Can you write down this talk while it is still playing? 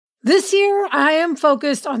This year, I am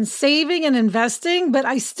focused on saving and investing, but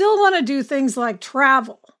I still want to do things like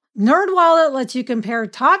travel. NerdWallet lets you compare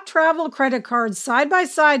top travel credit cards side by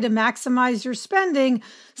side to maximize your spending,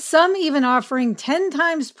 some even offering 10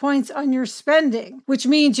 times points on your spending, which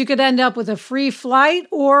means you could end up with a free flight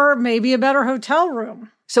or maybe a better hotel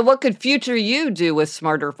room. So what could future you do with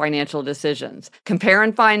smarter financial decisions? Compare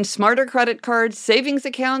and find smarter credit cards, savings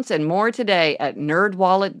accounts, and more today at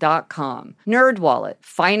nerdwallet.com. NerdWallet,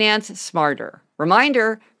 finance smarter.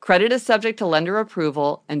 Reminder, credit is subject to lender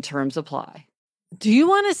approval and terms apply. Do you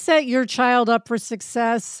want to set your child up for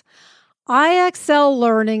success? IXL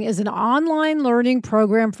Learning is an online learning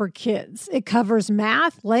program for kids. It covers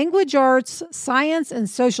math, language arts, science, and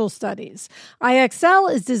social studies.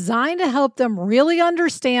 IXL is designed to help them really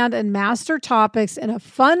understand and master topics in a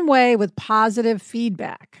fun way with positive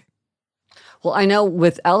feedback. Well, I know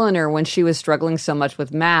with Eleanor, when she was struggling so much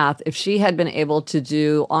with math, if she had been able to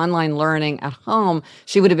do online learning at home,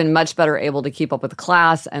 she would have been much better able to keep up with the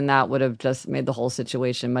class, and that would have just made the whole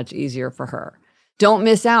situation much easier for her. Don't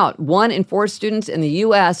miss out. 1 in 4 students in the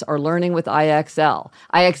U.S. are learning with IXL.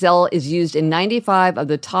 IXL is used in 95 of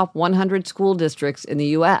the top 100 school districts in the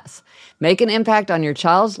U.S. Make an impact on your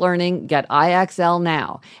child's learning. Get IXL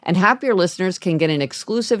now. And Happier listeners can get an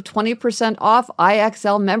exclusive 20% off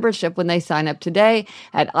IXL membership when they sign up today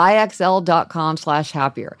at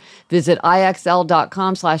IXL.com/happier. Visit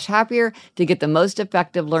IXL.com/happier to get the most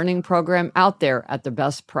effective learning program out there at the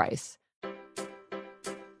best price.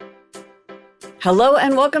 Hello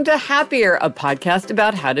and welcome to Happier, a podcast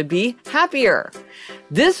about how to be happier.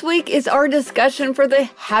 This week is our discussion for the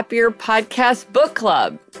Happier Podcast Book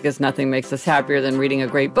Club, because nothing makes us happier than reading a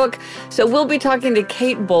great book. So we'll be talking to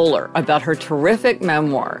Kate Bowler about her terrific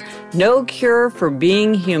memoir, No Cure for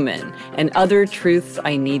Being Human, and Other Truths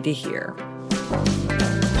I Need to Hear.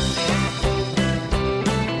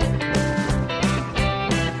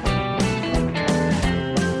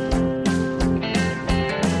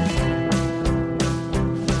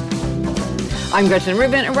 I'm Gretchen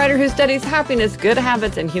Rubin, a writer who studies happiness, good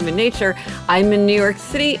habits, and human nature. I'm in New York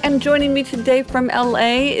City, and joining me today from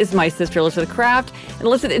LA is my sister, Elizabeth Kraft. And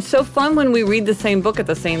Elizabeth, it's so fun when we read the same book at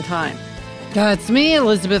the same time. It's me,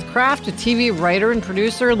 Elizabeth Kraft, a TV writer and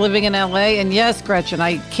producer living in LA. And yes, Gretchen,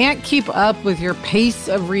 I can't keep up with your pace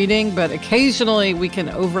of reading, but occasionally we can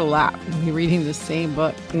overlap and be reading the same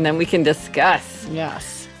book. And then we can discuss.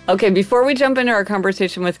 Yes. Okay, before we jump into our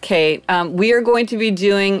conversation with Kate, we are going to be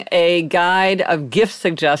doing a guide of gift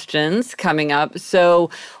suggestions coming up. So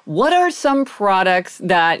what are some products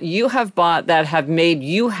that you have bought that have made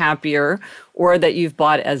you happier, or that you've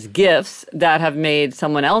bought as gifts that have made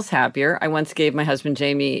someone else happier? I once gave my husband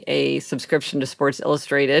Jamie a subscription to Sports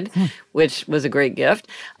Illustrated, which was a great gift.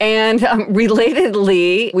 And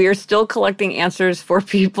relatedly, we are still collecting answers for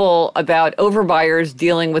people about overbuyers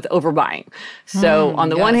dealing with overbuying. So on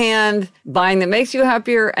the one hand, buying that makes you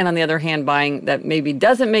happier, and on the other hand, buying that maybe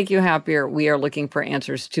doesn't make you happier. We are looking for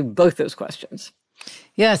answers to both those questions.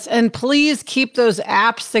 Yes, and please keep those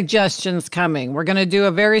app suggestions coming. We're going to do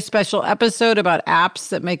a very special episode about apps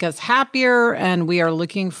that make us happier, and we are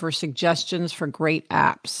looking for suggestions for great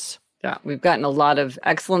apps. Yeah, we've gotten a lot of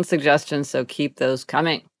excellent suggestions, so keep those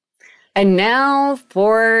coming. And now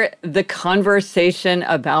for the conversation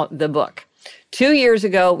about the book. 2 years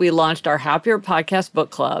ago, we launched our Happier Podcast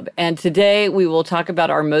Book Club, and today we will talk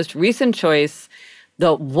about our most recent choice,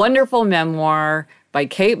 the wonderful memoir by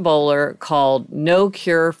Kate Bowler called No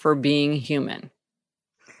Cure for Being Human.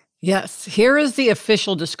 Yes, here is the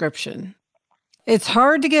official description. It's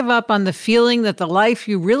hard to give up on the feeling that the life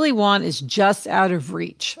you really want is just out of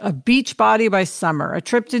reach. A beach body by summer, a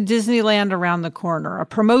trip to Disneyland around the corner, a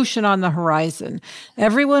promotion on the horizon.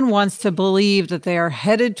 Everyone wants to believe that they are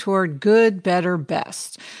headed toward good, better,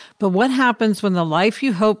 best. But what happens when the life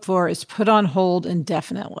you hope for is put on hold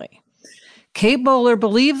indefinitely? Kate Bowler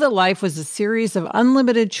believed that life was a series of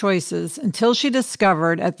unlimited choices until she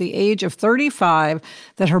discovered at the age of 35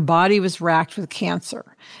 that her body was racked with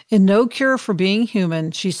cancer. In No Cure for Being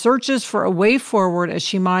Human, she searches for a way forward as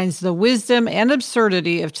she mines the wisdom and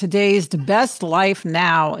absurdity of today's best life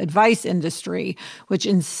now advice industry, which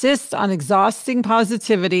insists on exhausting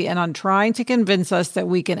positivity and on trying to convince us that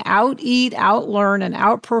we can out-eat, out-learn, and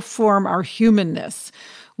outperform our humanness.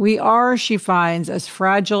 We are, she finds, as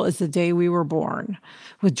fragile as the day we were born.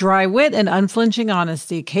 With dry wit and unflinching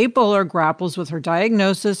honesty, Kate Bowler grapples with her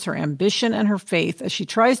diagnosis, her ambition, and her faith as she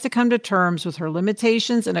tries to come to terms with her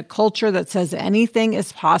limitations in a culture that says anything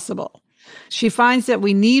is possible. She finds that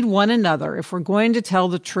we need one another if we're going to tell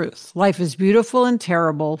the truth. Life is beautiful and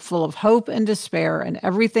terrible, full of hope and despair and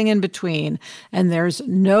everything in between, and there's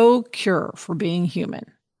no cure for being human.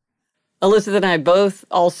 Elizabeth and I both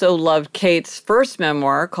also loved Kate's first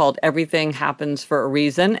memoir called Everything Happens for a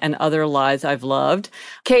Reason and Other Lies I've Loved.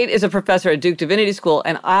 Kate is a professor at Duke Divinity School,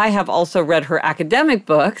 and I have also read her academic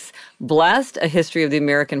books, Blessed, A History of the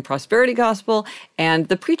American Prosperity Gospel, and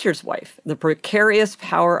The Preacher's Wife, The Precarious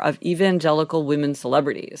Power of Evangelical Women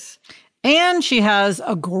Celebrities. And she has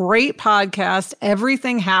a great podcast,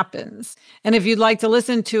 Everything Happens. And if you'd like to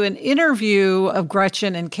listen to an interview of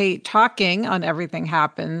Gretchen and Kate talking on Everything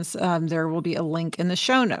Happens, there will be a link in the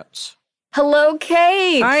show notes. Hello,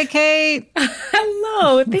 Kate. Hi, Kate.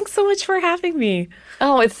 Hello. Thanks so much for having me.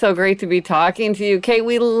 Oh, it's so great to be talking to you. Kate,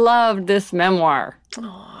 we loved this memoir.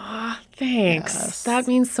 Aw, thanks. Yes. That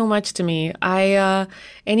means so much to me.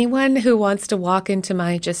 Anyone who wants to walk into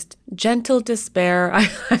my just gentle despair, I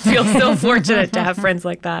feel so fortunate to have friends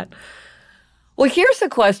like that. Well, here's a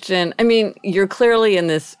question. I mean, you're clearly in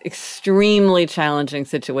this extremely challenging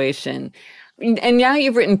situation, and now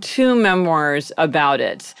you've written 2 memoirs about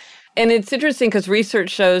it. And it's interesting because research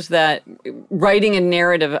shows that writing a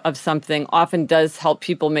narrative of something often does help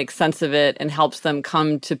people make sense of it and helps them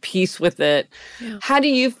come to peace with it. Yeah. How do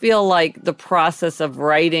you feel like the process of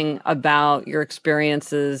writing about your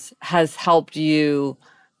experiences has helped you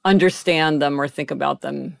understand them or think about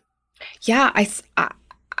them? Yeah,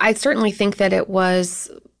 I certainly think that it was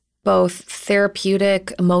both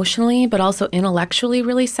therapeutic emotionally, but also intellectually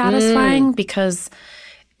really satisfying because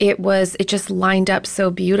it just lined up so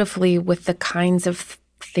beautifully with the kinds of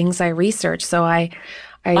things I research. So I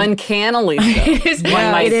uncannily so,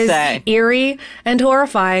 it is eerie and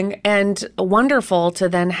horrifying and wonderful to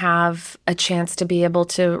then have a chance to be able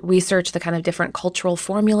to research the kind of different cultural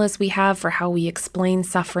formulas we have for how we explain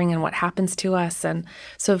suffering and what happens to us. And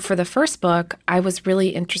so for the first book, I was really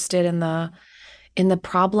interested in the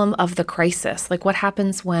problem of the crisis. Like what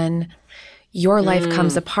happens when your life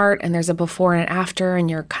comes apart and there's a before and an after and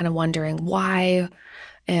you're kind of wondering why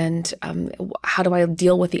and how do I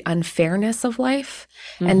deal with the unfairness of life?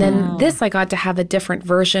 Mm-hmm. And then I got to have a different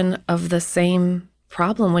version of the same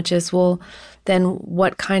problem, which is, well, then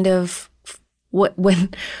what kind of when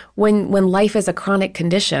life is a chronic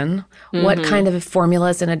condition, what kind of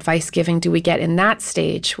formulas and advice giving do we get in that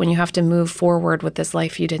stage when you have to move forward with this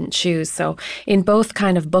life you didn't choose? So in both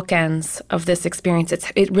kind of bookends of this experience,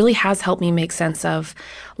 it really has helped me make sense of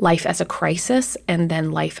life as a crisis and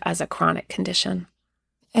then life as a chronic condition.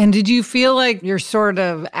 And did you feel like your sort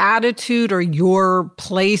of attitude or your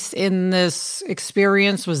place in this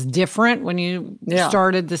experience was different when you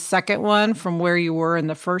started the second one from where you were in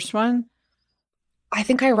the first one? I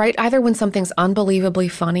think I write either when something's unbelievably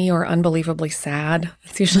funny or unbelievably sad.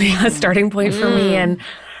 It's usually a starting point for me. And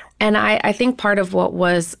I think part of what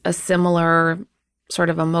was a similar sort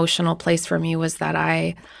of emotional place for me was that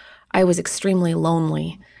I was extremely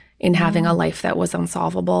lonely in having a life that was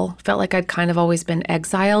unsolvable. Felt like I'd kind of always been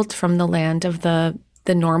exiled from the land of the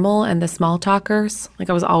normal and the small talkers. Like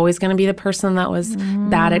I was always going to be the person that was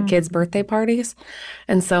bad at kids' birthday parties.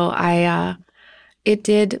 And so it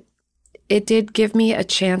did give me a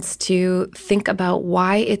chance to think about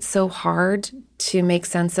why it's so hard to make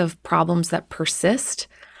sense of problems that persist.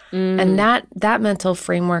 And that mental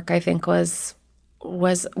framework, I think, was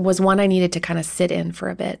one I needed to kind of sit in for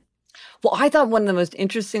a bit. Well, I thought one of the most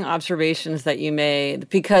interesting observations that you made,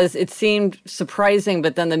 because it seemed surprising,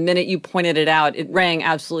 but then the minute you pointed it out, it rang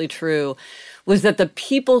absolutely true, was that the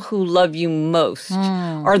people who love you most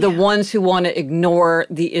are the ones who want to ignore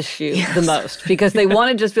the issue the most, because they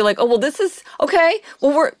want to just be like, oh, well, this is okay.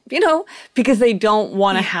 Well, because they don't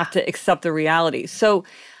want to have to accept the reality. So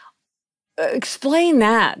explain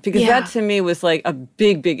that, because that to me was like a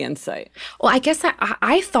big, big insight. Well, I guess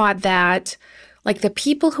I thought that like the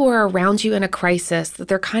people who are around you in a crisis, that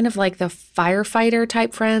they're kind of like the firefighter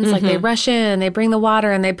type friends. Like they rush in, they bring the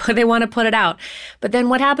water, and they want to put it out. But then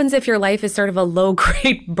what happens if your life is sort of a low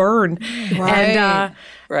grade burn? Right.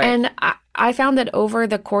 And I found that over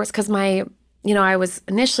the course, because I was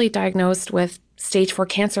initially diagnosed with stage 4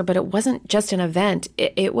 cancer, but it wasn't just an event.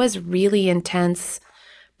 It was really intense,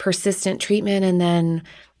 persistent treatment, and then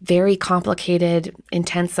very complicated,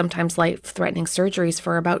 intense, sometimes life-threatening surgeries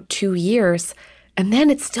for about 2 years. And then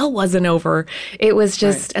it still wasn't over. It was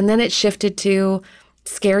just, and then it shifted to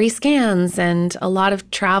scary scans and a lot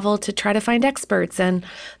of travel to try to find experts. And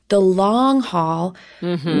the long haul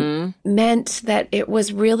meant that it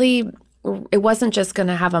wasn't just going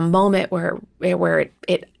to have a moment where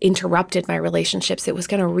it interrupted my relationships. It was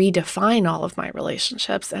going to redefine all of my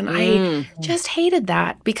relationships. And I just hated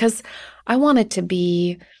that because I wanted to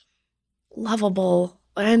be lovable,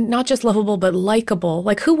 and not just lovable, but likable.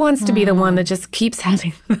 Like, who wants to be the one that just keeps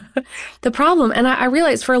having the problem? And I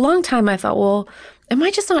realized for a long time, I thought, well, am I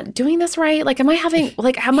just not doing this right? Like, why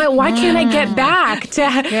can't I get back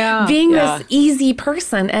to being this easy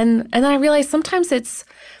person? And then I realized sometimes it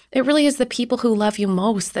really is the people who love you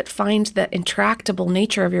most that find the intractable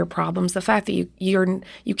nature of your problems, the fact that you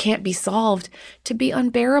can't be solved, to be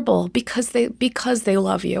unbearable because they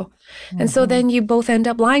love you. And so then you both end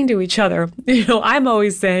up lying to each other. I'm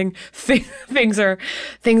always saying things are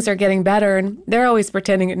getting better, and they're always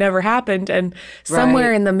pretending it never happened. And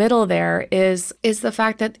somewhere in the middle there is the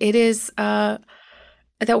fact that it is that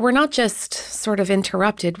we're not just sort of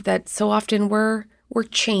interrupted, that so often we're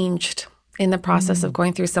changed in the process of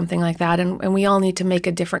going through something like that. And we all need to make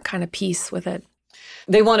a different kind of peace with it.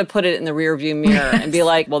 They want to put it in the rearview mirror and be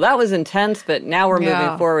like, well, that was intense, but now we're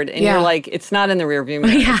moving forward. And you're like, it's not in the rearview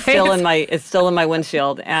mirror. It's still in my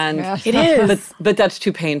windshield. And it is. But that's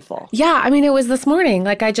too painful. Yeah. I mean, it was this morning.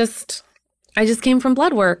 Like, I just came from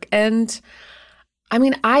blood work. And I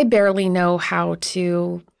mean, I barely know how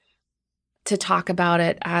to talk about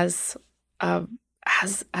it as a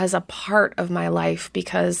part of my life,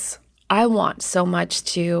 because I want so much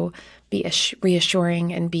to be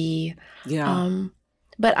reassuring and be,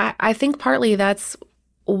 but I think partly that's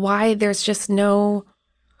why there's just not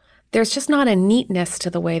a neatness to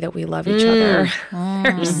the way that we love each other.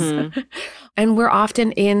 And we're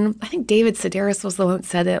often I think David Sedaris was the one that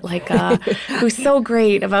said it, like, it was so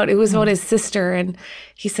great it was about his sister. And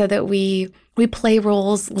he said that we play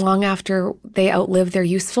roles long after they outlive their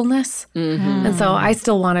usefulness. And so I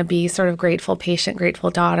still want to be sort of grateful patient,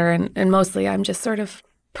 grateful daughter. And mostly I'm just sort of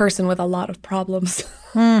person with a lot of problems.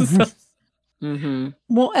 Well,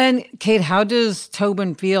 and Kate, how does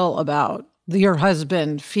Tobin feel about your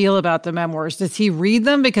husband, feel about the memoirs? Does he read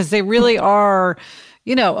them? Because they really are,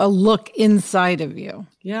 a look inside of you.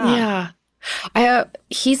 Yeah.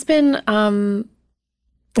 He's been,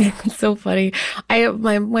 it's so funny.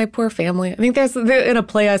 My poor family. I think in a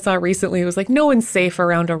play I saw recently, it was like, no one's safe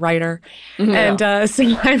around a writer. And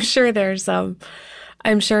so I'm sure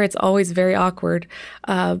I'm sure it's always very awkward.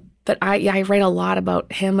 But I write a lot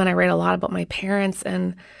about him, and I write a lot about my parents,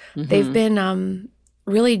 and they've been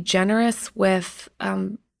really generous with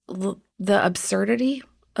the absurdity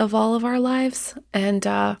of all of our lives. And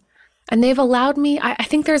they've allowed me, I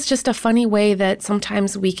think there's just a funny way that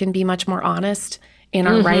sometimes we can be much more honest in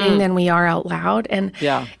our writing than we are out loud. And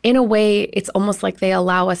in a way, it's almost like they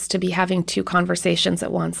allow us to be having two conversations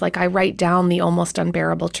at once. Like, I write down the almost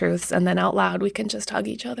unbearable truths, and then out loud, we can just hug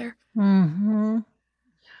each other.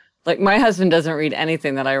 Like, my husband doesn't read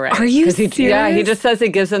anything that I write. Are you serious? He just says it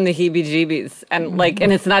gives him the heebie-jeebies. And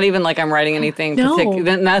and it's not even like I'm writing anything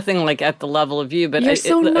nothing like at the level of you. But you're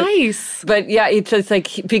so nice. But yeah, it's just like,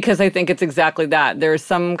 because I think it's exactly that. There's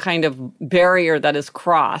some kind of barrier that is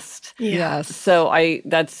crossed. Yes. So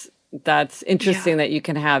that's interesting that you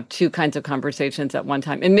can have two kinds of conversations at one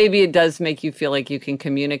time. And maybe it does make you feel like you can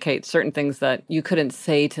communicate certain things that you couldn't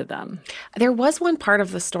say to them. There was one part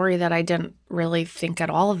of the story that I didn't really think at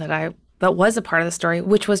all that was a part of the story,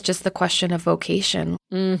 which was just the question of vocation.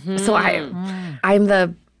 So I'm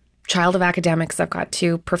the child of academics. I've got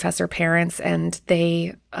two professor parents, and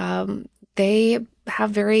they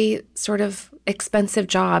have very sort of expensive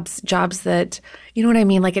jobs that, you know what I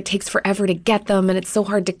mean? Like, it takes forever to get them, and it's so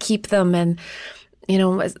hard to keep them. And,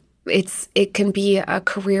 it can be a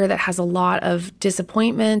career that has a lot of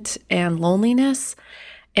disappointment and loneliness.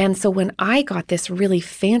 And so when I got this really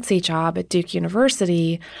fancy job at Duke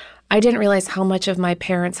University, I didn't realize how much of my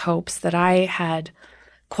parents' hopes that I had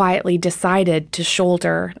quietly decided to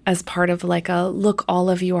shoulder as part of like a, look, all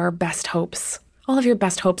of your best hopes. All of your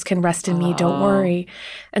best hopes can rest in me. Don't worry.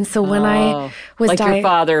 And so when I was like your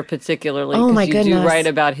father particularly, oh my goodness, you do write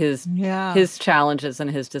about his challenges and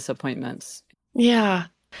his disappointments. Yeah.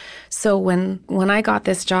 So when I got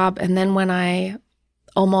this job, and then when I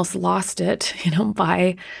almost lost it,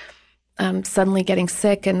 by suddenly getting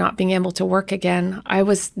sick and not being able to work again, I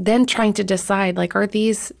was then trying to decide, like, are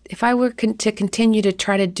these, if I were to continue to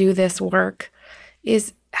try to do this work,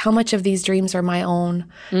 how much of these dreams are my own,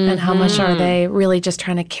 and how much are they really just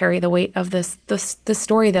trying to carry the weight of the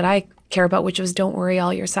story that I care about, which was, don't worry,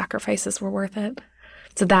 all your sacrifices were worth it.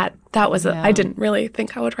 So that was I didn't really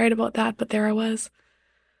think I would write about that, but there I was.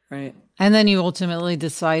 Right. And then you ultimately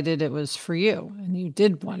decided it was for you, and you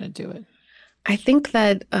did want to do it. I think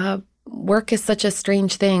that work is such a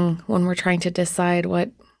strange thing when we're trying to decide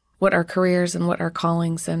what our careers and what our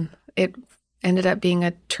callings, and it ended up being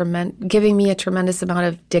giving me a tremendous amount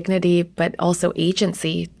of dignity, but also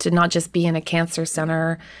agency to not just be in a cancer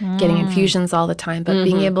center getting infusions all the time, but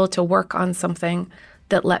being able to work on something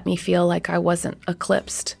that let me feel like I wasn't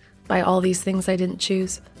eclipsed by all these things I didn't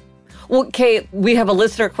choose. Well, Kate, we have a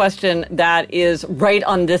listener question that is right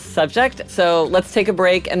on this subject. So let's take a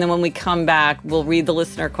break. And then when we come back, we'll read the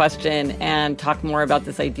listener question and talk more about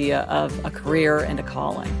this idea of a career and a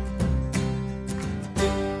calling.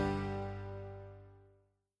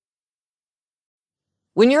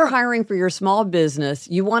 When you're hiring for your small business,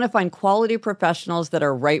 you want to find quality professionals that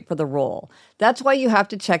are right for the role. That's why you have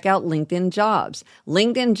to check out LinkedIn Jobs.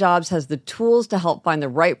 LinkedIn Jobs has the tools to help find the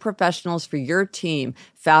right professionals for your team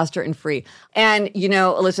faster and free. And, you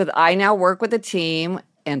know, Elizabeth, I now work with a team,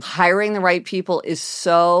 and hiring the right people is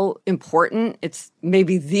so important. It's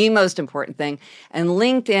maybe the most important thing. And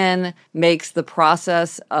LinkedIn makes the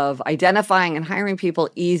process of identifying and hiring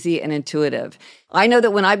people easy and intuitive. I know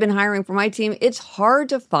that when I've been hiring for my team, it's hard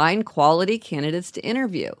to find quality candidates to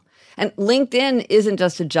interview. And LinkedIn isn't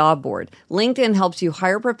just a job board. LinkedIn helps you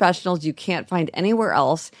hire professionals you can't find anywhere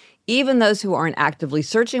else, even those who aren't actively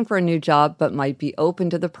searching for a new job but might be open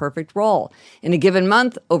to the perfect role. In a given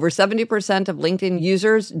month, over 70% of LinkedIn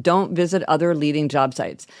users don't visit other leading job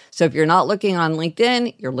sites. So if you're not looking on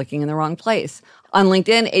LinkedIn, you're looking in the wrong place. On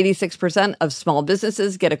LinkedIn, 86% of small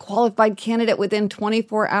businesses get a qualified candidate within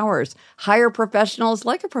 24 hours. Hire professionals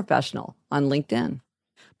like a professional on LinkedIn.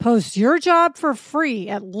 Post your job for free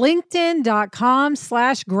at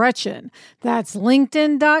linkedin.com/Gretchen. That's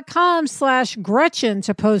linkedin.com/Gretchen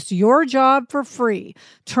to post your job for free.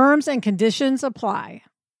 Terms and conditions apply.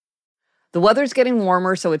 The weather's getting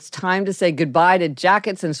warmer, so it's time to say goodbye to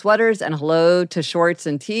jackets and sweaters and hello to shorts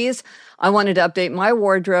and tees. I wanted to update my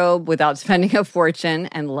wardrobe without spending a fortune,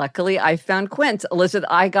 and luckily I found Quince. Elizabeth,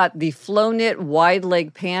 I got the Flow Knit wide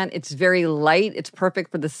leg pant. It's very light. It's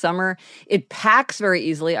perfect for the summer. It packs very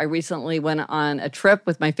easily. I recently went on a trip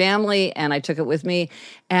with my family, and I took it with me,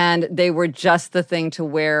 and they were just the thing to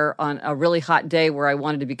wear on a really hot day where I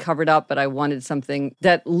wanted to be covered up, but I wanted something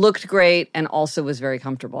that looked great and also was very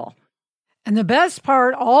comfortable. And the best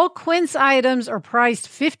part, all Quince items are priced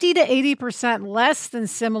 50 to 80% less than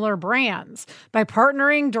similar brands. By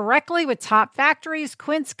partnering directly with top factories,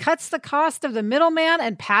 Quince cuts the cost of the middleman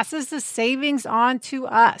and passes the savings on to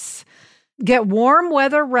us. Get warm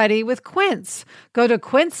weather ready with Quince. Go to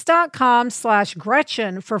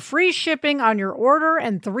quince.com/Gretchen for free shipping on your order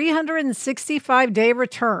and 365-day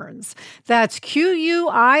returns. That's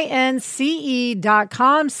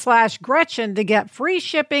QUINCE.com/Gretchen to get free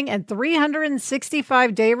shipping and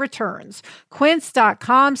 365-day returns.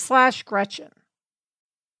 Quince.com/Gretchen.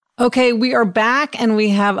 Okay, we are back and we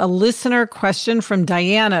have a listener question from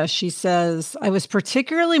Diana. She says, I was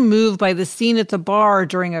particularly moved by the scene at the bar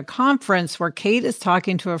during a conference where Kate is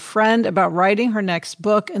talking to a friend about writing her next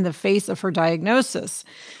book in the face of her diagnosis.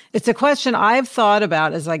 It's a question I've thought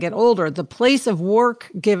about as I get older, the place of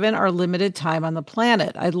work given our limited time on the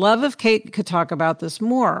planet. I'd love if Kate could talk about this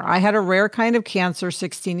more. I had a rare kind of cancer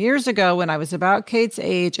 16 years ago when I was about Kate's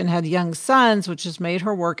age and had young sons, which has made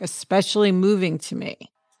her work especially moving to me.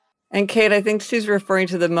 And Kate, I think she's referring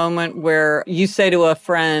to the moment where you say to a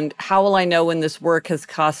friend, how will I know when this work has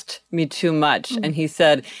cost me too much? Mm-hmm. And he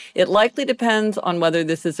said, it likely depends on whether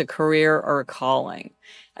this is a career or a calling.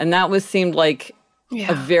 And that seemed like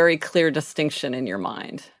a very clear distinction in your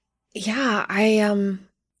mind. Yeah, I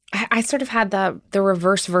sort of had the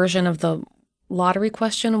reverse version of the lottery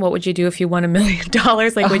question. What would you do if you won $1 million?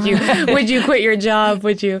 Like, would you quit your job?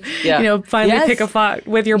 Would you, finally pick a fight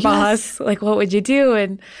with your boss? Like, what would you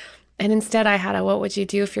do? And instead I had what would you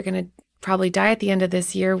do if you're going to probably die at the end of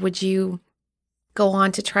this year? Would you go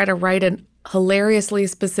on to try to write an hilariously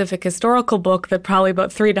specific historical book that probably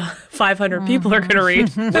about 300 to 500 people are going to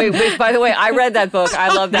read? Wait, by the way, I read that book.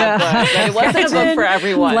 I love that book. And it wasn't a book for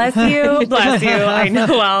everyone. Bless you. I know.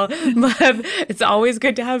 Well, it's always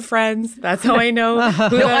good to have friends. That's how I know.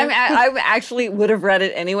 I actually would have read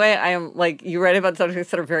it anyway. I am like, you write about subjects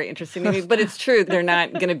that are very interesting to me, but it's true. They're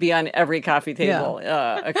not going to be on every coffee table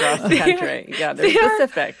across the country. Yeah, they're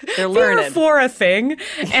specific. They're learned. They're for a thing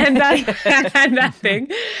and that thing.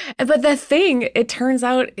 But the thing, it turns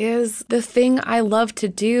out, is the thing I love to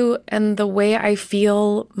do and the way I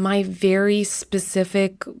feel my very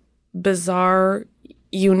specific, bizarre,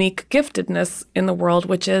 unique giftedness in the world,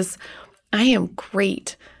 which is I am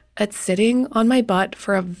great at sitting on my butt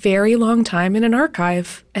for a very long time in an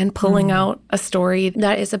archive and pulling out a story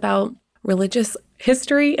that is about religious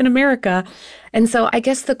history in America. And so I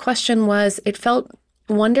guess the question was, it felt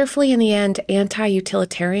wonderfully in the end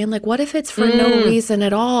anti-utilitarian. Like, what if it's for no reason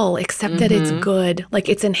at all except that it's good? Like,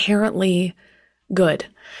 it's inherently good.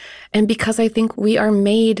 And because I think we are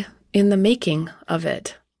made in the making of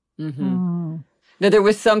it. Mm-hmm. No, there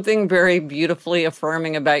was something very beautifully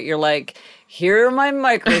affirming about you're like, here are my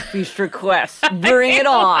microfiche requests. Bring it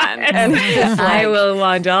on. And I will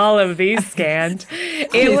want all of these scanned.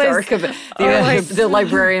 The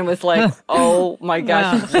librarian was like, oh my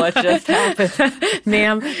gosh, what just happened?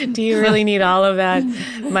 Ma'am, do you really need all of that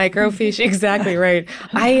microfiche? Exactly right.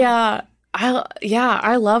 I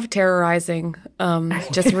love terrorizing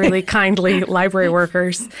just really kindly library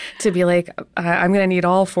workers to be like, I'm going to need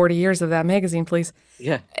all 40 years of that magazine, please.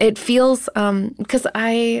 Yeah. It feels, because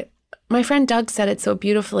my friend Doug said it so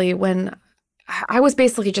beautifully when I was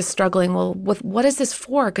basically just struggling, well, with what is this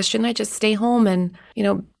for? Because shouldn't I just stay home and,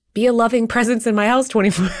 be a loving presence in my house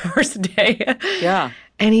 24 hours a day? Yeah.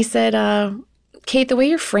 And he said, Kate, the way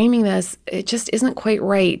you're framing this, it just isn't quite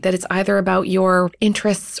right, that it's either about your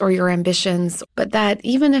interests or your ambitions, but that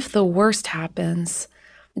even if the worst happens,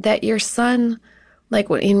 that your son, like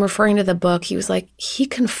in referring to the book, he was like, he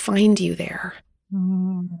can find you there.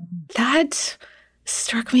 That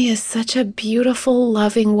struck me as such a beautiful,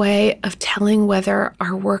 loving way of telling whether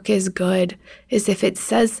our work is good, is if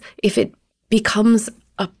it becomes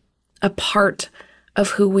a part of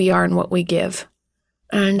who we are and what we give.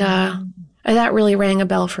 And that really rang a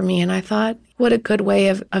bell for me. And I thought, what a good way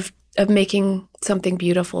of making something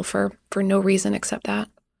beautiful for no reason except that.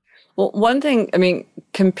 Well, one thing,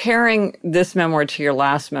 comparing this memoir to your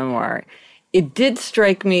last memoir, it did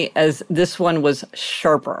strike me as this one was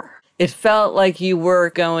sharper. It felt like you were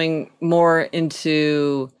going more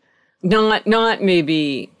into not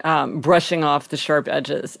maybe brushing off the sharp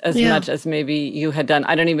edges as much as maybe you had done.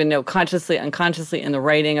 I don't even know, consciously, unconsciously in the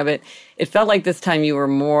writing of it. It felt like this time you were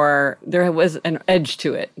more, there was an edge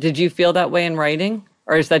to it. Did you feel that way in writing?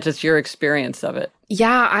 Or is that just your experience of it?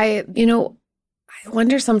 Yeah, I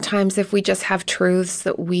wonder sometimes if we just have truths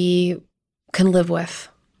that we can live with.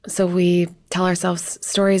 So we tell ourselves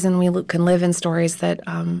stories and we can live in stories that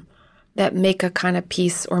make a kind of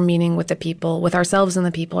peace or meaning with the people, with ourselves and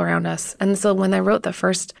the people around us. And so when I wrote the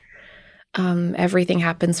first Everything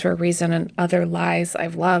Happens for a Reason and Other Lies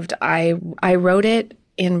I've Loved, I wrote it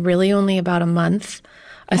in really only about a month,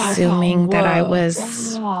 assuming that I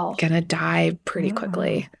was going to die pretty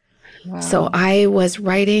quickly. Wow. So I was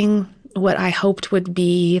writing what I hoped would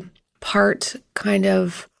be part kind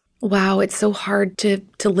of, wow, it's so hard to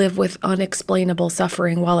live with unexplainable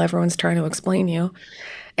suffering while everyone's trying to explain you.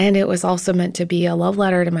 And it was also meant to be a love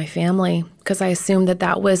letter to my family, because I assumed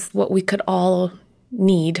that was what we could all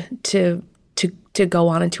need to go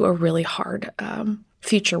on into a really hard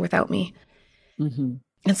future without me. Mm-hmm.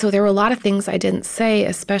 And so there were a lot of things I didn't say,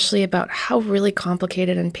 especially about how really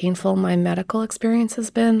complicated and painful my medical experience has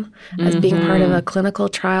been as being part of a clinical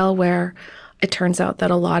trial where it turns out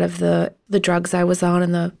that a lot of the drugs I was on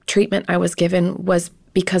and the treatment I was given was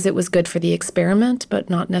because it was good for the experiment, but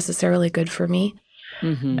not necessarily good for me.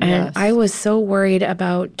 Mm-hmm, and I was so worried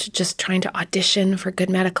about just trying to audition for good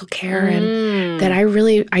medical care and that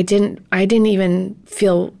I didn't even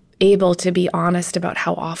feel able to be honest about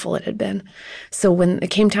how awful it had been. So when it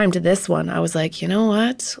came time to this one, I was like, you know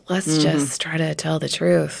what? Let's just try to tell the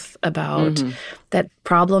truth about that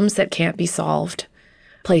problems that can't be solved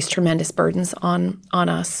place tremendous burdens on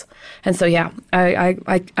us. And so, yeah,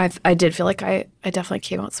 I did feel like I definitely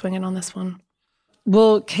came out swinging on this one.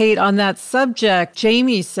 Well, Kate, on that subject,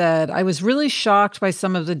 Jamie said, I was really shocked by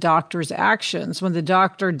some of the doctor's actions when the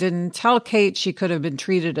doctor didn't tell Kate she could have been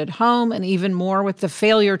treated at home, and even more with the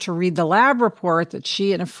failure to read the lab report that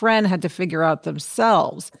she and a friend had to figure out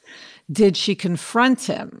themselves. Did she confront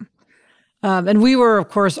him? And we were, of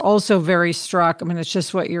course, also very struck. It's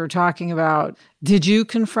just what you were talking about. Did you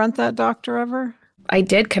confront that doctor ever? I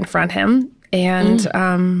did confront him, and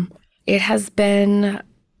it has been...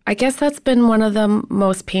 I guess that's been one of the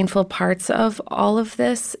most painful parts of all of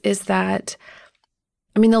this is that,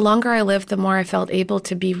 the longer I lived, the more I felt able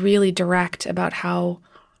to be really direct about how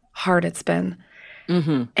hard it's been.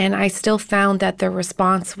 Mm-hmm. And I still found that the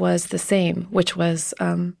response was the same, which was,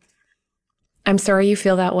 I'm sorry you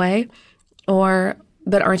feel that way,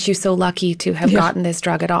 but aren't you so lucky to have gotten this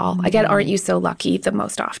drug at all? I get, aren't you so lucky the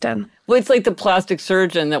most often? Well, it's like the plastic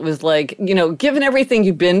surgeon that was like, given everything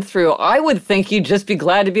you've been through, I would think you'd just be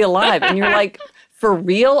glad to be alive. And you're like, for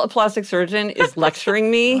real, a plastic surgeon is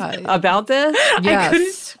lecturing me about this?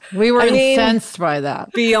 Yes. We were incensed by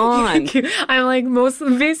that. Beyond. I'm like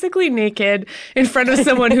basically naked in front of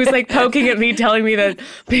someone who's like poking at me, telling me that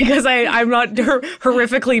because I'm not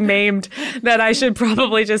horrifically maimed, that I should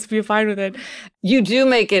probably just be fine with it. You do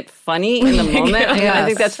make it funny in the moment. I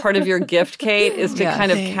think that's part of your gift, Kate, is to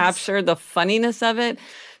kind of capture the funniness of it.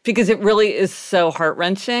 because it really is so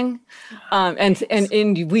heart-wrenching.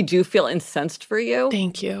 And we do feel incensed for you.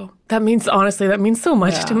 Thank you. That means so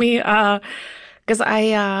much to me.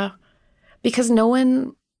 Because no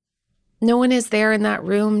one is there in that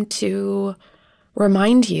room to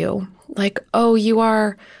remind you, like, oh,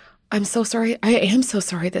 I'm so sorry. I am so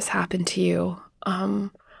sorry this happened to you.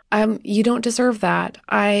 You don't deserve that.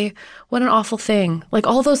 What an awful thing. Like,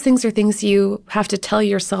 all those things are things you have to tell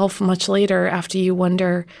yourself much later after you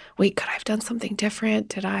wonder, wait, could I have done something different?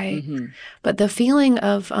 Did I? Mm-hmm. But the feeling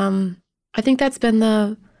of, I think that's been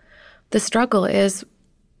the struggle, is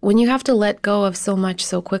when you have to let go of so much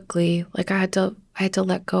so quickly. Like, I had to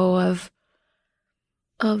let go of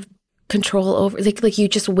control over, like you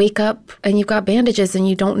just wake up and you've got bandages and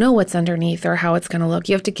you don't know what's underneath or how it's going to look.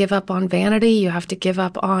 You have to give up on vanity. You have to give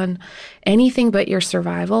up on anything but your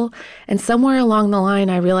survival. And somewhere along the line,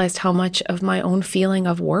 I realized how much of my own feeling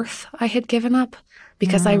of worth I had given up,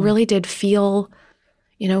 because I really did feel,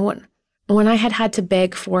 when I had to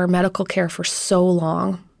beg for medical care for so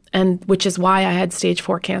long, and which is why I had stage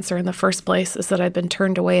 4 cancer in the first place, is that I'd been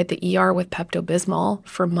turned away at the ER with Pepto-Bismol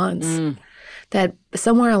for months. That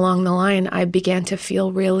somewhere along the line, I began to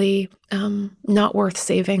feel really not worth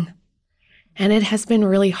saving. And it has been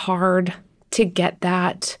really hard to get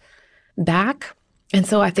that back. And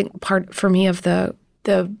so I think part for me of the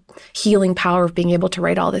healing power of being able to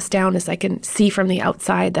write all this down is I can see from the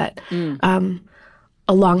outside that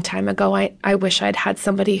a long time ago, I wish I'd had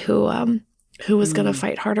somebody who was going to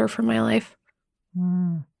fight harder for my life.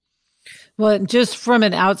 Well, just from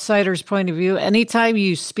an outsider's point of view, anytime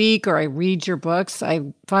you speak or I read your books, I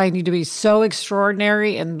find you to be so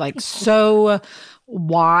extraordinary and like so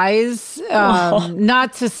wise.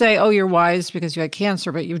 Not to say, oh, you're wise because you had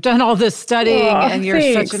cancer, but you've done all this studying and you're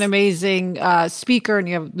such an amazing speaker and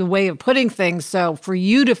you have the way of putting things. So for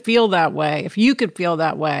you to feel that way, if you could feel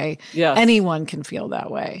that way, anyone can feel that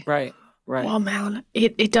way. Right. Well, man,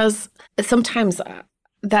 it does. Sometimes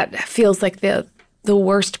that feels like the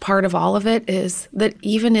worst part of all of it is that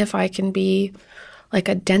even if I can be like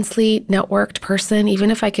a densely networked person,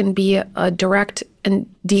 even if I can be a direct and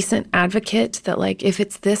decent advocate, that like if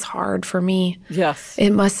it's this hard for me,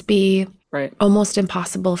 it must be almost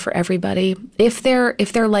impossible for everybody. If they're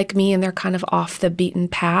like me and they're kind of off the beaten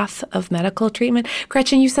path of medical treatment.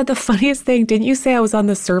 Gretchen, you said the funniest thing. Didn't you say I was on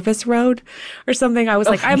the service road or something? I was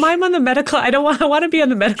like, I'm on the medical. I want to be on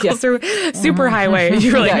the medical super highway. And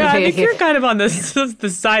you were like, I think you're kind of on the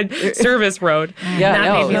side service road.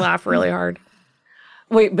 That made me laugh really hard.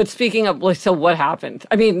 Wait, but speaking of, like, so what happened?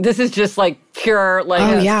 I mean, this is just like pure,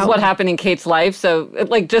 like, what happened in Kate's life. So,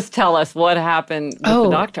 like, just tell us what happened with the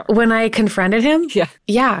doctor. When I confronted him?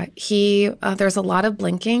 Yeah. He, there's a lot of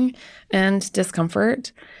blinking and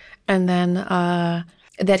discomfort. And then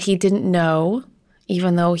that he didn't know,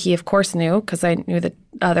 even though he, of course, knew, because I knew that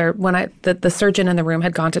the surgeon in the room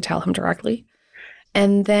had gone to tell him directly.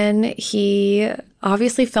 And then he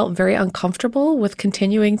obviously felt very uncomfortable with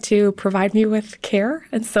continuing to provide me with care.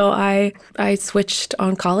 And so I switched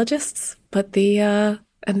oncologists. But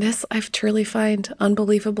and this I've truly find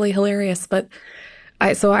unbelievably hilarious. But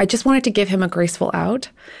I just wanted to give him a graceful out.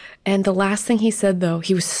 And the last thing he said, though,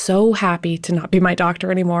 he was so happy to not be my doctor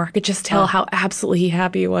anymore. I could just tell how absolutely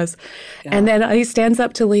happy he was. Yeah. And then he stands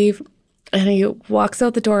up to leave and he walks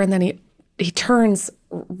out the door, and then he turns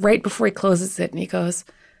right before he closes it, and he goes,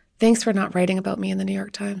 "Thanks for not writing about me in the New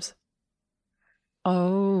York Times."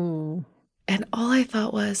 Oh. And all I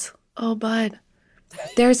thought was, oh, bud,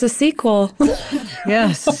 there's a sequel.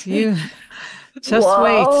 Yes, you just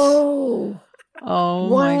wait. Oh,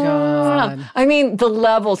 my God. I mean, the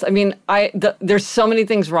levels. I mean, there's so many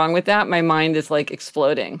things wrong with that. My mind is like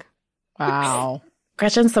exploding. Wow.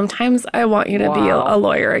 Gretchen, sometimes I want you to be a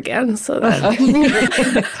lawyer again, so that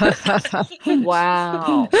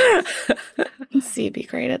wow. See, you'd be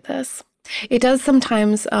great at this. It does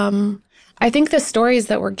sometimes. I think the stories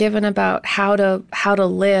that we're given about how to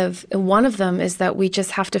live, one of them is that we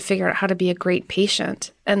just have to figure out how to be a great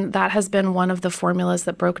patient, and that has been one of the formulas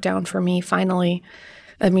that broke down for me. Finally,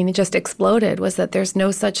 I mean, it just exploded. Was that there's no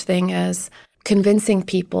such thing as convincing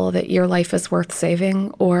people that your life is worth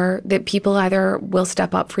saving, or that people either will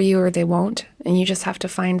step up for you or they won't. And you just have to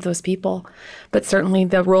find those people. But certainly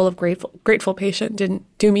the role of grateful patient didn't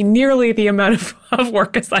do me nearly the amount of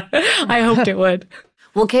work as I hoped it would.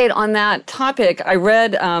 Well, Kate, on that topic, I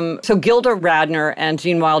read, so Gilda Radner and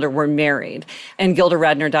Gene Wilder were married, and Gilda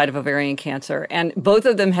Radner died of ovarian cancer, and both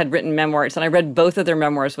of them had written memoirs, and I read both of their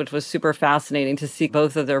memoirs, which was super fascinating to see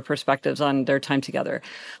both of their perspectives on their time together.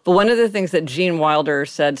 But one of the things that Gene Wilder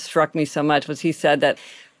said struck me so much was he said that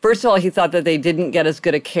First of all, he thought that they didn't get as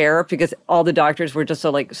good a care because all the doctors were just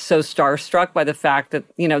so starstruck by the fact that,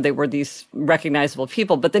 they were these recognizable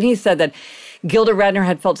people. But then he said that Gilda Radner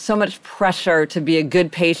had felt so much pressure to be a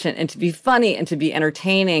good patient and to be funny and to be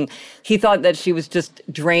entertaining. He thought that she was just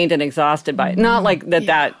drained and exhausted by it. Not like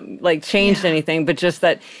that changed anything, but just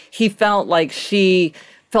that he felt like she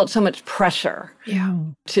felt so much pressure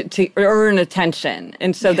to earn attention.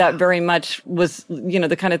 And so that very much was,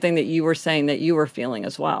 the kind of thing that you were saying that you were feeling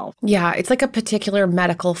as well. Yeah, it's like a particular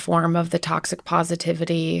medical form of the toxic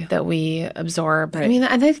positivity that we absorb. Right. I mean,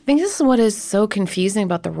 and I think this is what is so confusing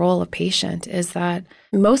about the role of patient is that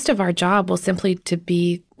most of our job will simply to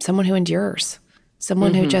be someone who endures,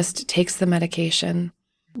 someone who just takes the medication,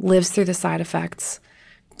 lives through the side effects,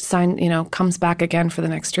 comes back again for the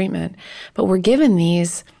next treatment. But we're given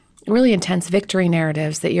these really intense victory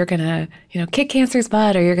narratives that you're going to, kick cancer's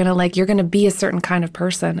butt, or you're going to be a certain kind of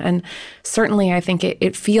person. And certainly I think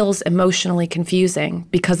it feels emotionally confusing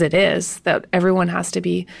because it is, that everyone has to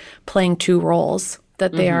be playing two roles,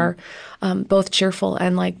 that they are both cheerful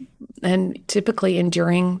and typically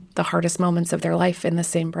enduring the hardest moments of their life in the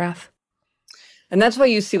same breath. And that's why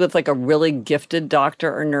you see with a really gifted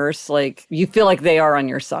doctor or nurse, you feel like they are on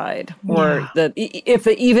your side, or that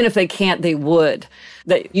even if they can't, they would.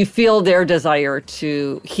 That you feel their desire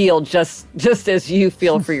to heal just as you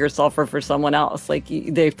feel for yourself or for someone else.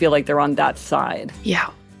 They feel like they're on that side. Yeah,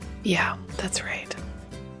 that's right.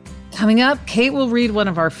 Coming up, Kate will read one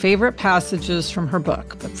of our favorite passages from her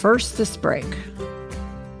book. But first, this break.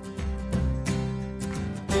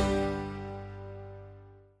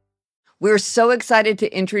 We're so excited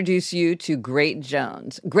to introduce you to Great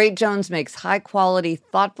Jones. Great Jones makes high-quality,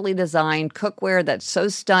 thoughtfully designed cookware that's so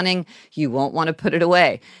stunning you won't want to put it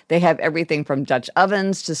away. They have everything from Dutch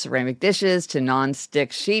ovens to ceramic dishes to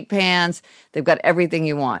non-stick sheet pans. They've got everything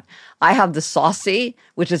you want. I have the Saucy,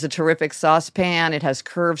 which is a terrific saucepan. It has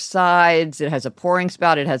curved sides. It has a pouring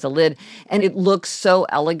spout. It has a lid. And it looks so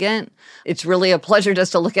elegant. It's really a pleasure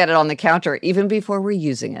just to look at it on the counter, even before we're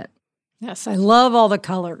using it. Yes, I love all the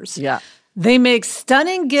colors. Yeah. They make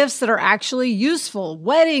stunning gifts that are actually useful.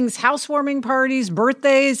 Weddings, housewarming parties,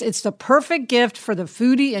 birthdays. It's the perfect gift for the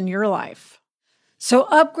foodie in your life. So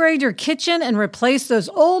upgrade your kitchen and replace those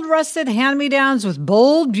old rusted hand-me-downs with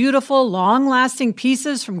bold, beautiful, long-lasting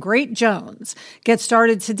pieces from Great Jones. Get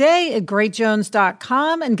started today at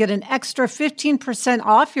greatjones.com and get an extra 15%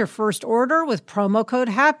 off your first order with promo code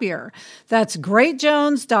HAPPIER. That's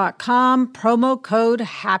greatjones.com, promo code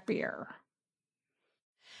HAPPIER.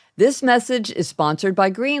 This message is sponsored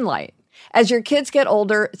by Greenlight. As your kids get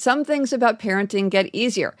older, some things about parenting get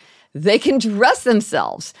easier. They can dress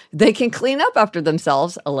themselves. They can clean up after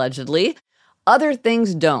themselves, allegedly. Other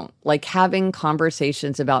things don't, like having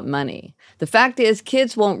conversations about money. The fact is,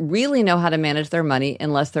 kids won't really know how to manage their money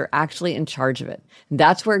unless they're actually in charge of it.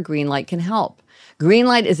 That's where Greenlight can help.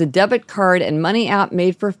 Greenlight is a debit card and money app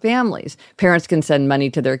made for families. Parents can send money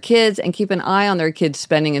to their kids and keep an eye on their kids'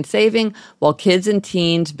 spending and saving, while kids and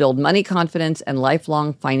teens build money confidence and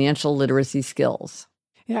lifelong financial literacy skills.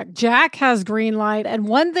 Yeah, Jack has Greenlight, and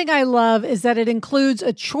one thing I love is that it includes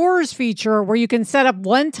a chores feature where you can set up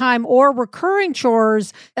one-time or recurring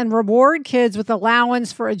chores and reward kids with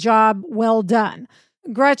allowance for a job well done.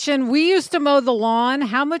 Gretchen, we used to mow the lawn.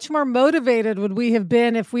 How much more motivated would we have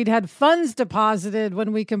been if we'd had funds deposited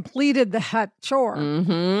when we completed that chore?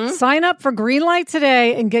 Sign up for Greenlight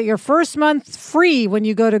today and get your first month free when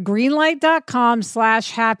you go to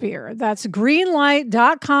greenlight.com/happier. That's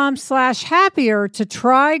greenlight.com/happier to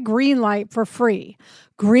try Greenlight for free.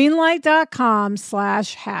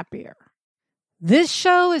 greenlight.com/happier. This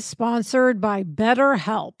show is sponsored by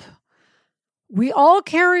BetterHelp. We all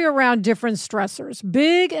carry around different stressors,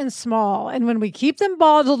 big and small, and when we keep them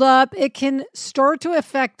bottled up, it can start to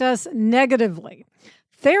affect us negatively.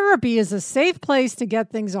 Therapy is a safe place to get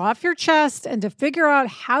things off your chest and to figure out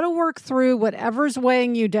how to work through whatever's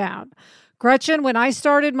weighing you down. Gretchen, when I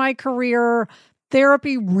started my career,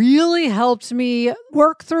 therapy really helped me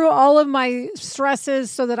work through all of my stresses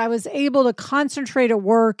so that I was able to concentrate at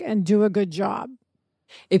work and do a good job.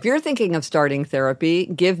 If you're thinking of starting therapy,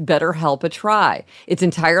 give BetterHelp a try. It's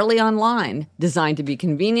entirely online, designed to be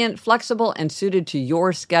convenient, flexible, and suited to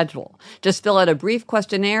your schedule. Just fill out a brief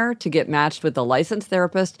questionnaire to get matched with a licensed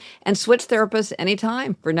therapist and switch therapists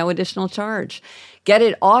anytime for no additional charge. Get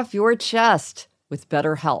it off your chest with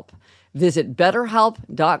BetterHelp. Visit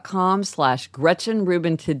betterhelp.com/Gretchen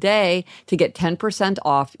Rubin today to get 10%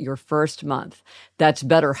 off your first month. That's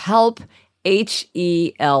BetterHelp,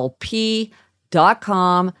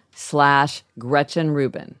 HELP.com/Gretchen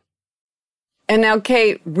Rubin. And now,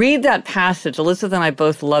 Kate, read that passage. Elizabeth and I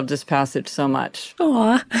both love this passage so much.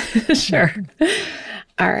 Aw, sure.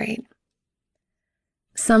 All right.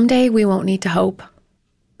 Someday we won't need to hope.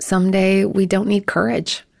 Someday we don't need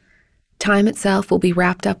courage. Time itself will be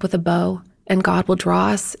wrapped up with a bow, and God will draw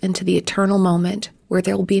us into the eternal moment where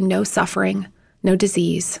there will be no suffering, no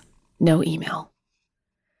disease, no email.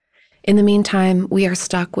 In the meantime, we are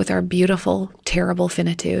stuck with our beautiful, terrible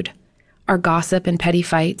finitude, our gossip and petty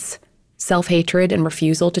fights, self-hatred and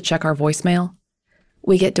refusal to check our voicemail.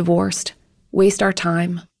 We get divorced, waste our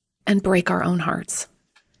time, and break our own hearts.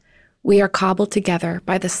 We are cobbled together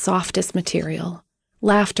by the softest material,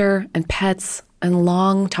 laughter and pets and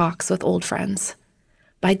long talks with old friends,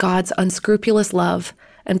 by God's unscrupulous love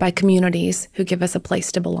and by communities who give us a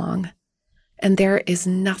place to belong. And there is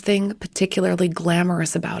nothing particularly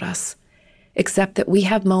glamorous about us, except that we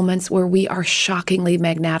have moments where we are shockingly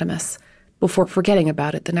magnanimous before forgetting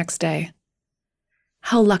about it the next day.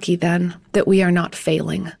 How lucky, then, that we are not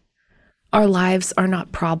failing. Our lives are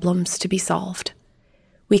not problems to be solved.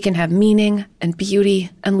 We can have meaning and beauty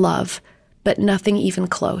and love, but nothing even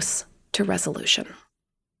close to resolution.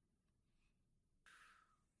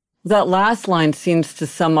 That last line seems to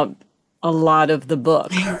sum up a lot of the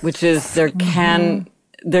book, which is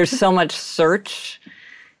there's so much search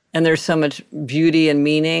and there's so much beauty and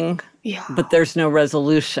meaning, but there's no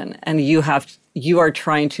resolution. And you are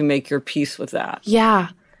trying to make your peace with that. Yeah,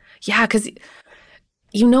 because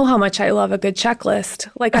you know how much I love a good checklist.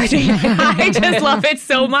 Like, I just love it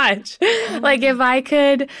so much. Like, if I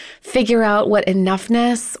could figure out what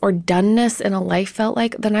enoughness or doneness in a life felt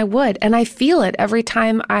like, then I would. And I feel it every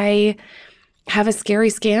time I have a scary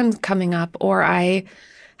scan coming up, or I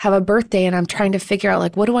have a birthday and I'm trying to figure out,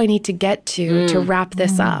 like, what do I need to get to wrap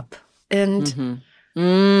this up? And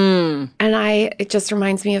it just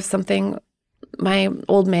reminds me of something my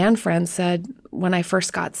old man friend said when I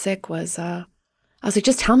first got sick was, I was like,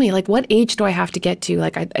 just tell me, like, what age do I have to get to?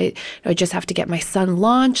 Like, I just have to get my son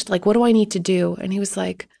launched. Like, what do I need to do? And he was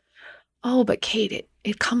like, oh, but Kate,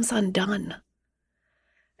 it comes undone.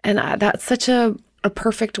 And that's such a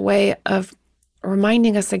perfect way of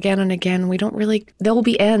reminding us again and again, there will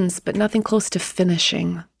be ends, but nothing close to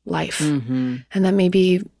finishing life. And that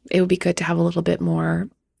maybe it would be good to have a little bit more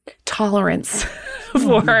tolerance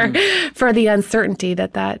for the uncertainty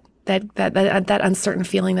that uncertain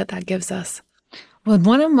feeling that gives us. Well,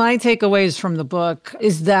 one of my takeaways from the book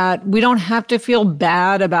is that we don't have to feel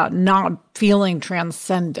bad about not feeling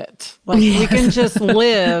transcendent. Like, we can just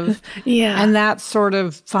live, and that's sort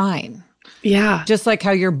of fine. Yeah. Just like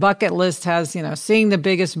how your bucket list has, seeing the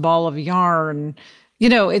biggest ball of yarn.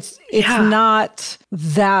 It's not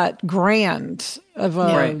that grand of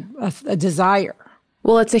a desire.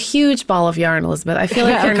 Well, it's a huge ball of yarn, Elizabeth. I feel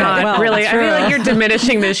like you're not really. I feel like you're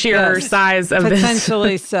diminishing the sheer size of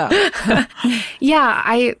potentially this. So. Yeah,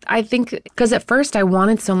 I think because at first I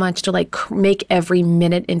wanted so much to make every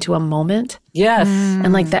minute into a moment. Yes,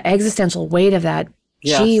 and the existential weight of that.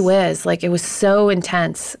 Yes. Gee whiz, it was so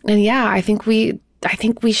intense. And I think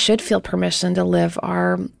we should feel permission to live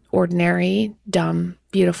our ordinary, dumb,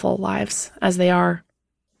 beautiful lives as they are.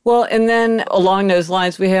 Well, and then along those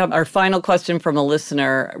lines, we have our final question from a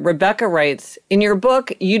listener. Rebecca writes, in your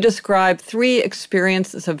book, you describe 3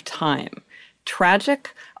 experiences of time: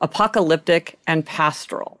 tragic, apocalyptic, and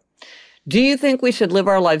pastoral. Do you think we should live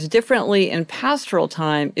our lives differently in pastoral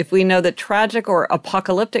time if we know that tragic or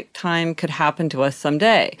apocalyptic time could happen to us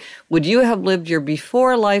someday? Would you have lived your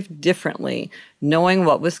before life differently, knowing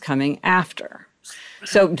what was coming after?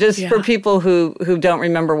 So just for people who don't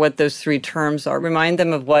remember what those 3 terms are, remind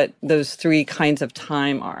them of what those 3 kinds of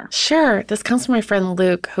time are. Sure. This comes from my friend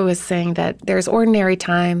Luke, who is saying that there's ordinary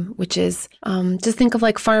time, which is just think of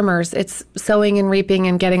like farmers. It's sowing and reaping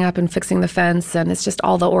and getting up and fixing the fence, and it's just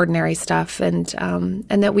all the ordinary stuff. And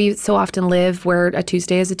that we so often live where a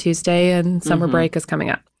Tuesday is a Tuesday and summer break is coming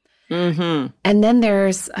up. And then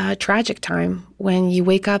there's a tragic time when you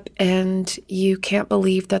wake up and you can't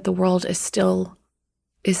believe that the world is still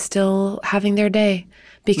having their day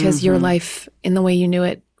because your life in the way you knew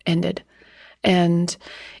it ended. And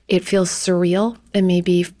it feels surreal. And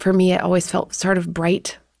maybe for me, it always felt sort of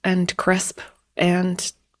bright and crisp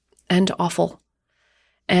and awful.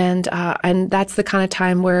 And that's the kind of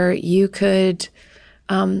time where you could,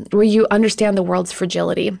 where you understand the world's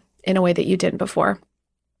fragility in a way that you didn't before.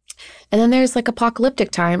 And then there's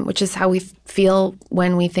apocalyptic time, which is how we feel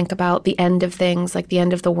when we think about the end of things, like the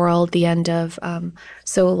end of the world, the end of,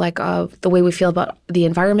 the way we feel about the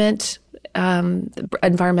environment,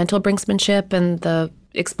 environmental brinksmanship and the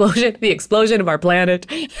explosion of our planet.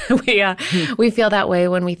 We feel that way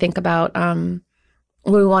when we think about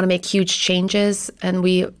when we want to make huge changes and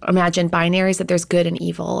we imagine binaries that there's good and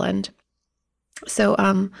evil. And so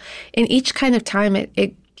in each kind of time,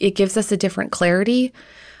 it gives us a different clarity,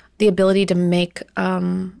 the ability to make,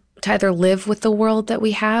 to either live with the world that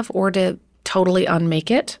we have or to totally unmake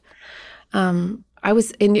it. I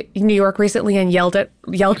was in New York recently and yelled at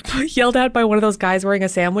by one of those guys wearing a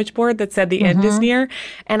sandwich board that said the end is near.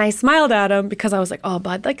 And I smiled at him because I was like, oh,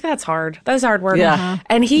 bud, like that's hard. That's hard work. Yeah.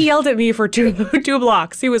 And he yelled at me for two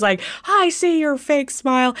blocks. He was like, I see your fake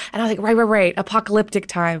smile. And I was like, right. Apocalyptic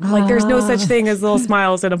time. Like there's no such thing as little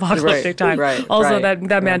smiles in apocalyptic time. Also,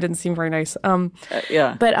 that man didn't seem very nice.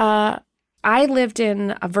 But I lived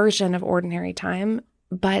in a version of ordinary time,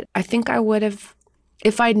 but I think I would have,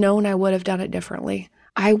 if I'd known, I would have done it differently.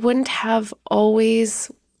 I wouldn't have always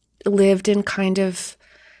lived in kind of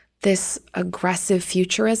this aggressive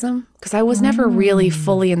futurism because I was never really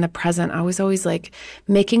fully in the present. I was always like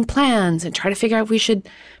making plans and trying to figure out if we should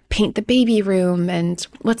paint the baby room and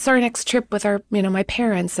what's our next trip with our, my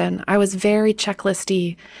parents. And I was very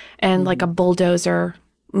checklisty and like a bulldozer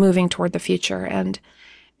moving toward the future. And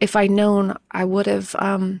if I'd known, I would have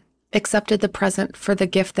accepted the present for the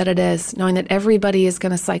gift that it is, knowing that everybody is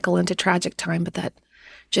going to cycle into tragic time, but that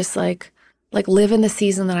just like live in the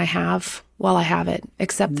season that I have while I have it,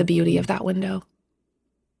 accept the beauty of that window.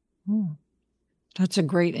 That's a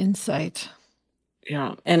great insight.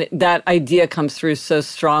 Yeah. And that idea comes through so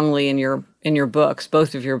strongly in your books,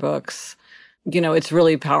 both of your books. It's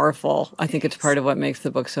really powerful. I think it's part of what makes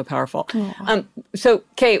the book so powerful. So,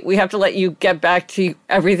 Kate, we have to let you get back to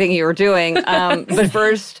everything you were doing. But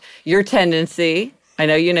first, your tendency. I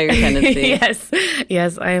know you know your tendency.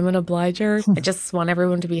 Yes, I am an obliger. I just want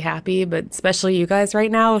everyone to be happy, but especially you guys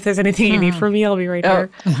right now. If there's anything you need from me, I'll be right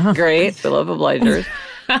here. Great. We love obligers.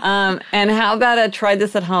 And how about try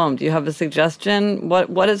this at home? Do you have a suggestion?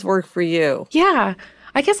 What has worked for you? Yeah.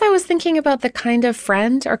 I guess I was thinking about the kind of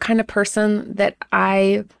friend or kind of person that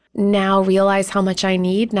I now realize how much I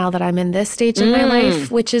need now that I'm in this stage in my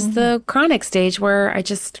life, which is the chronic stage where I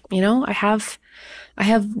just, I have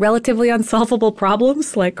relatively unsolvable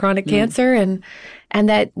problems like chronic cancer and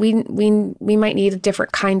that we might need a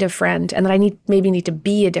different kind of friend and that I maybe need to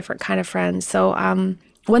be a different kind of friend. So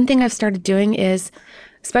one thing I've started doing is,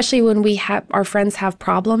 especially when our friends have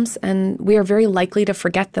problems, and we are very likely to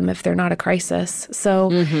forget them if they're not a crisis.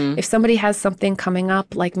 So if somebody has something coming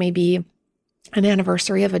up, like maybe an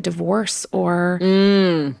anniversary of a divorce or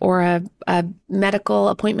a medical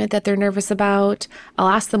appointment that they're nervous about, I'll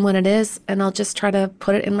ask them when it is, and I'll just try to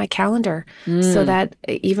put it in my calendar so that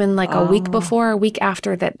even like a week before, a week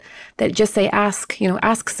after, that just say, ask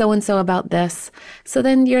so-and-so about this. So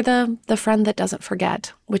then you're the friend that doesn't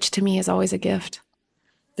forget, which to me is always a gift.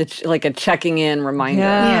 Like a checking in reminder.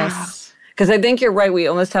 Yes. Because I think you're right. We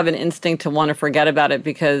almost have an instinct to want to forget about it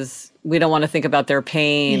because we don't want to think about their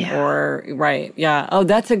pain or, right. Yeah. Oh,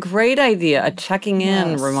 that's a great idea. A checking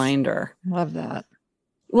in reminder. Love that.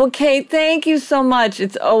 Well, Kate, thank you so much.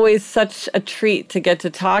 It's always such a treat to get to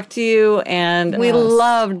talk to you. And we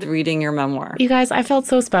loved reading your memoir. You guys, I felt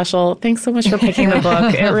so special. Thanks so much for picking the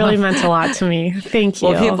book. It really meant a lot to me. Thank you.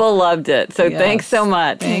 Well, people loved it. So thanks so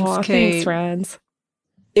much. Thanks, Kate. Thanks, friends.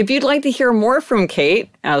 If you'd like to hear more from Kate,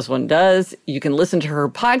 as one does, you can listen to her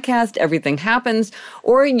podcast, Everything Happens,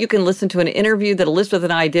 or you can listen to an interview that Elizabeth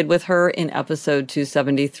and I did with her in episode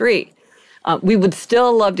 273. We would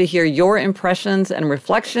still love to hear your impressions and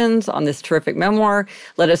reflections on this terrific memoir.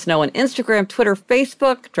 Let us know on Instagram, Twitter,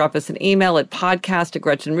 Facebook. Drop us an email at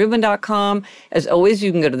podcast@gretchenrubin.com. As always,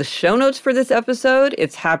 you can go to the show notes for this episode.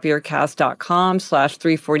 It's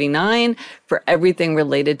happiercast.com/349 for everything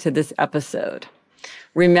related to this episode.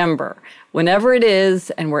 Remember, whenever it is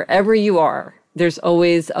and wherever you are, there's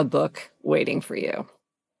always a book waiting for you.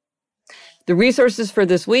 The resources for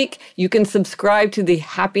this week, you can subscribe to the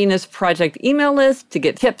Happiness Project email list to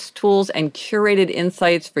get tips, tools, and curated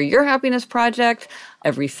insights for your happiness project.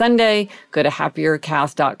 Every Sunday, go to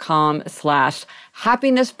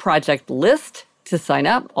happiercast.com/happinessprojectlist to sign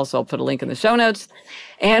up. Also, I'll put a link in the show notes.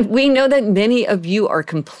 And we know that many of you are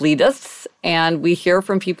completists, and we hear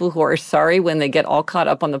from people who are sorry when they get all caught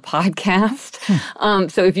up on the podcast.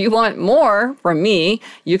 So if you want more from me,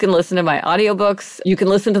 you can listen to my audiobooks. You can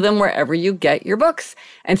listen to them wherever you get your books.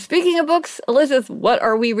 And speaking of books, Elizabeth, what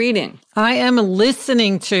are we reading? I am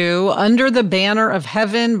listening to Under the Banner of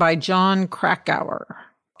Heaven by Jon Krakauer.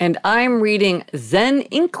 And I'm reading Zen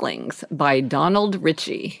Inklings by Donald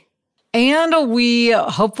Ritchie. And we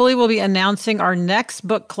hopefully will be announcing our next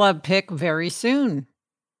book club pick very soon.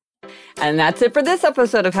 And that's it for this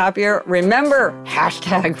episode of Happier. Remember,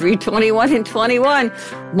 #read21 in 21.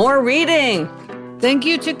 More reading. Thank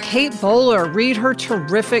you to Kate Bowler. Read her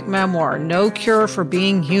terrific memoir, No Cure for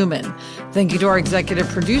Being Human. Thank you to our executive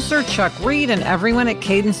producer, Chuck Reed, and everyone at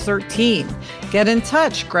Cadence 13. Get in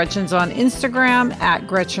touch. Gretchen's on Instagram at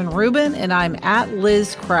Gretchen Rubin, and I'm at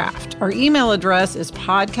Liz Craft. Our email address is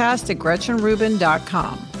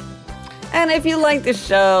podcast@GretchenRubin.com. And if you like the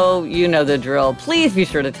show, you know the drill. Please be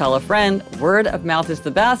sure to tell a friend. Word of mouth is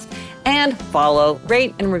the best. And follow,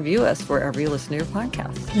 rate, and review us wherever you listen to your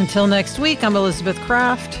podcasts. Until next week, I'm Elizabeth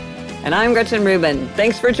Craft. And I'm Gretchen Rubin.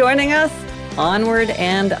 Thanks for joining us. Onward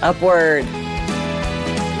and upward.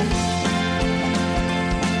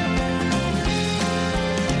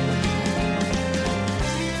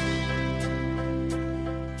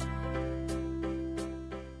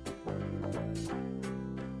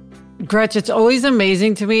 Gretch, it's always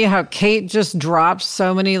amazing to me how Kate just drops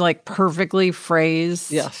so many perfectly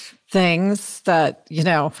phrased things that,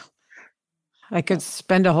 I could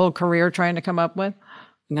spend a whole career trying to come up with.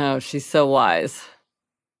 No, she's so wise.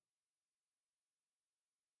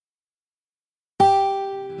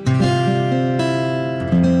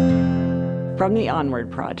 From the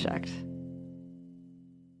Onward Project.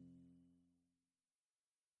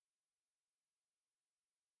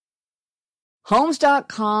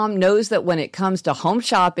 Homes.com knows that when it comes to home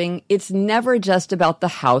shopping, it's never just about the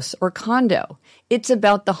house or condo. It's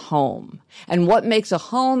about the home. And what makes a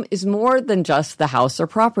home is more than just the house or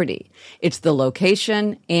property. It's the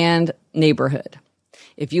location and neighborhood.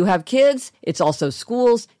 If you have kids, it's also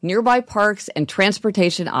schools, nearby parks, and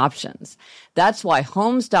transportation options. That's why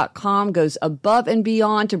Homes.com goes above and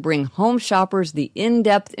beyond to bring home shoppers the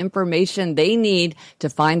in-depth information they need to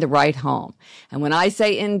find the right home. And when I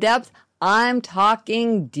say in-depth, I'm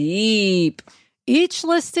talking deep. Each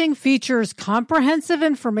listing features comprehensive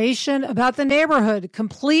information about the neighborhood,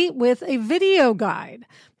 complete with a video guide.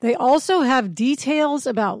 They also have details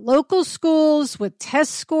about local schools with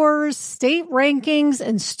test scores, state rankings,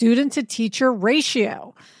 and student-to-teacher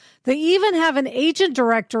ratio. They even have an agent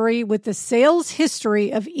directory with the sales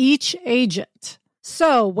history of each agent.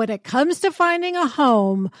 So when it comes to finding a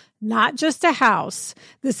home, not just a house,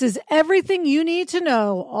 this is everything you need to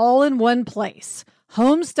know all in one place.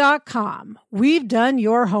 Homes.com. We've done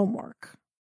your homework.